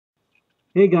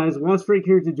Hey guys, Wasfreak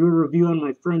here to do a review on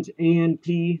my French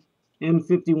ANP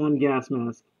M51 gas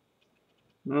mask.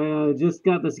 I just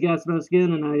got this gas mask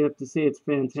in and I have to say it's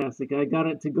fantastic. I got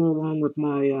it to go along with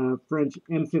my French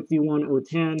M51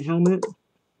 OTAN helmet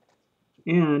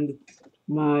and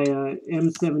my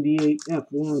M78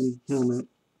 F1 helmet.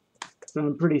 So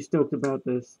I'm pretty stoked about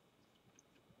this.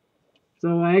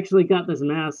 So I actually got this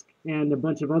mask and a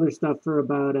bunch of other stuff for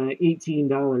about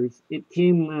 $18. It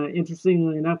came,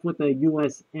 interestingly enough, with a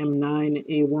US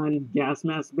M9A1 gas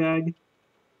mask bag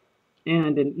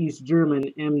and an East German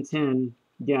M10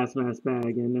 gas mask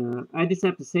bag. And I just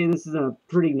have to say this is a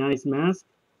pretty nice mask.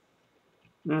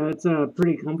 It's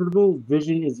pretty comfortable.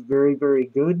 Vision is very, very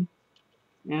good.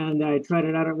 And I tried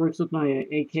it out. It works with my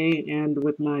AK and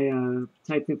with my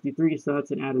Type 53, so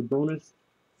that's an added bonus.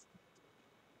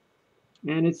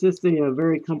 And it's just a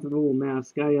very comfortable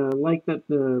mask. I like that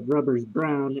the rubber's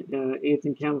brown. Aids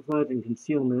in camouflage and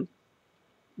concealment.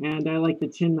 And I like the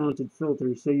chin-mounted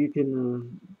filter, so you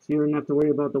can so you don't have to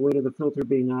worry about the weight of the filter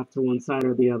being off to one side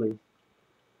or the other.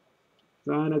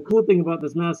 So, and a cool thing about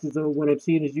this mask is what I've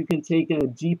seen is you can take a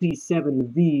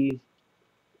GP7V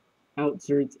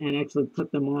outserts and actually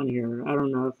put them on here. I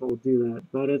don't know if I'll do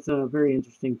that, but it's a very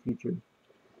interesting feature.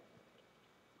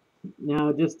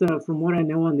 Now, just from what I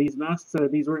know on these masks,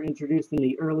 these were introduced in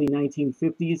the early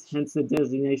 1950s, hence the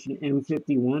designation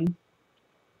M51.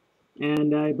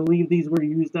 And I believe these were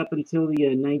used up until the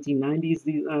 1990s.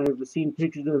 I've seen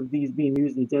pictures of these being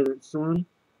used in Desert Storm.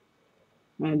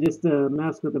 And just a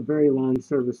mask with a very long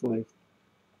service life.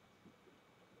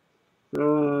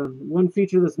 So one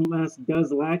feature this mask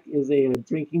does lack is a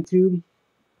drinking tube.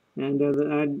 And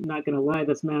I'm not going to lie,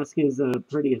 this mask is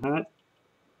pretty hot.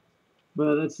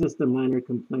 But that's just a minor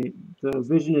complaint. The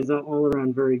vision is all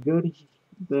around very good.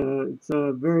 It's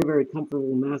a very, very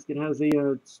comfortable mask. It has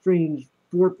a strange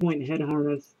 4-point head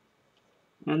harness.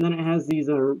 And then it has these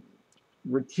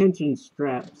retention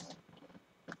straps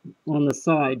on the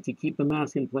side to keep the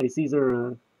mask in place. These are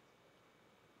an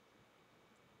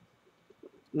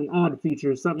odd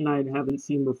feature, something I haven't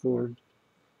seen before.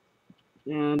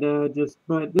 And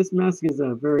but this mask is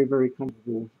very, very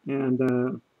comfortable.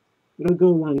 And it'll go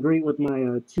along great with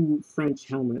my two French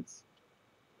helmets.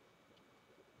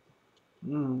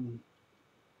 Now,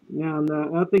 the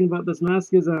odd thing about this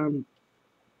mask is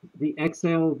the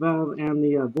exhale valve and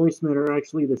the voice emitter are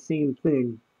actually the same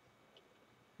thing.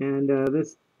 And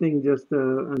this thing just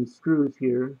unscrews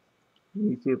here. Let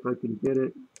me see if I can get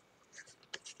it.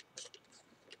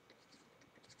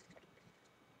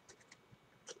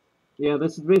 Yeah,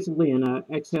 this is basically an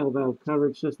exhale valve cover.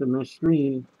 It's just a mesh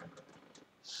screen.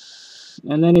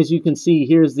 And then as you can see,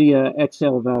 here's the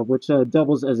exhale valve, which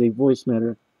doubles as a voice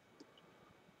emitter.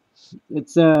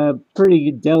 It's a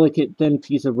pretty delicate, thin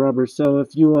piece of rubber, so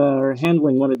if you are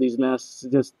handling one of these masks,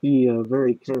 just be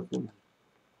very careful.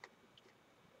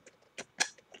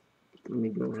 Let me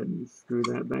go ahead and screw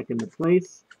that back into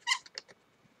place.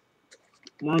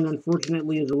 Mine,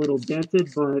 unfortunately, is a little dented,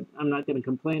 but I'm not going to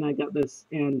complain. I got this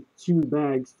in 2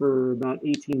 bags for about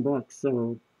 18 bucks,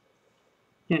 so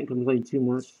can't complain too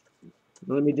much.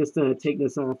 Let me just take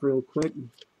this off real quick,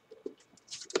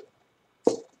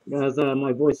 as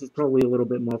my voice is probably a little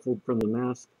bit muffled from the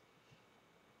mask.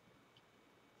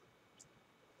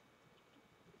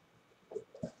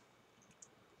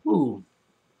 Ooh.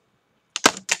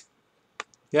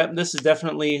 Yep, this is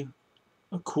definitely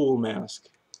a cool mask.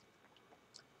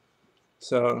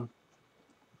 So,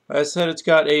 like I said, it's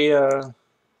got a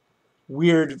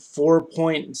weird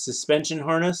 4-point suspension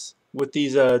harness with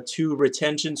these 2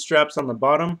 retention straps on the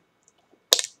bottom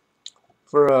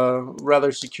for a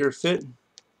rather secure fit.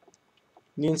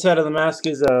 The inside of the mask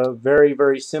is very,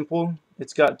 very simple.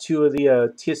 It's got 2 of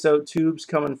the TSO tubes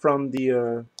coming from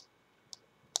the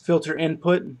filter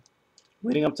input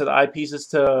leading up to the eyepieces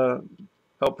to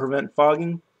help prevent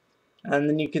fogging. And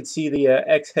then you can see the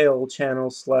exhale channel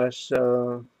slash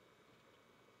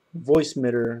voice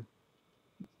emitter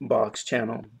box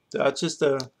channel. So it's just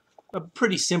a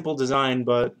pretty simple design,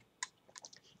 but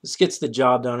this gets the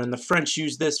job done. And the French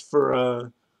use this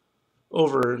for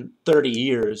over 30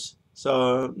 years.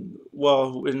 So,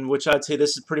 well, in which I'd say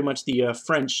this is pretty much the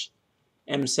French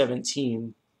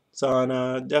M17. So,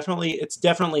 it's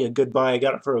definitely a good buy. I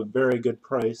got it for a very good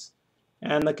price,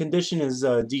 and the condition is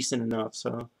decent enough.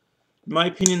 So, in my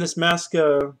opinion, this mask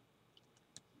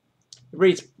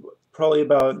rates probably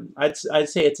about, I'd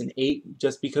say it's an 8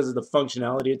 just because of the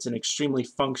functionality. It's an extremely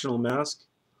functional mask.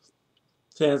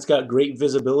 So it's got great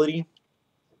visibility,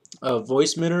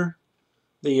 voice emitter,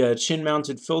 the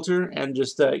chin-mounted filter, and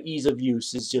just ease of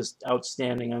use is just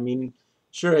outstanding. I mean,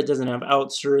 sure, it doesn't have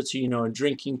outserts, or, a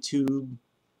drinking tube,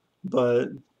 but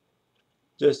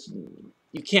just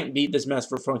you can't beat this mask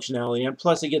for functionality, and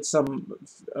plus it gets some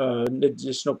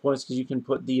additional points because you can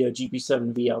put the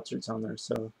GP7V outlets on there.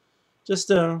 So just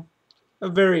a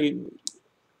very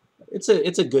it's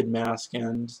a good mask,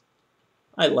 and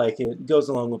I like it. It goes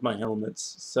along with my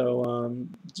helmets. So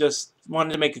just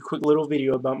wanted to make a quick little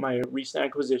video about my recent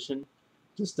acquisition.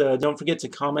 Just don't forget to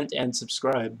comment and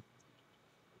subscribe.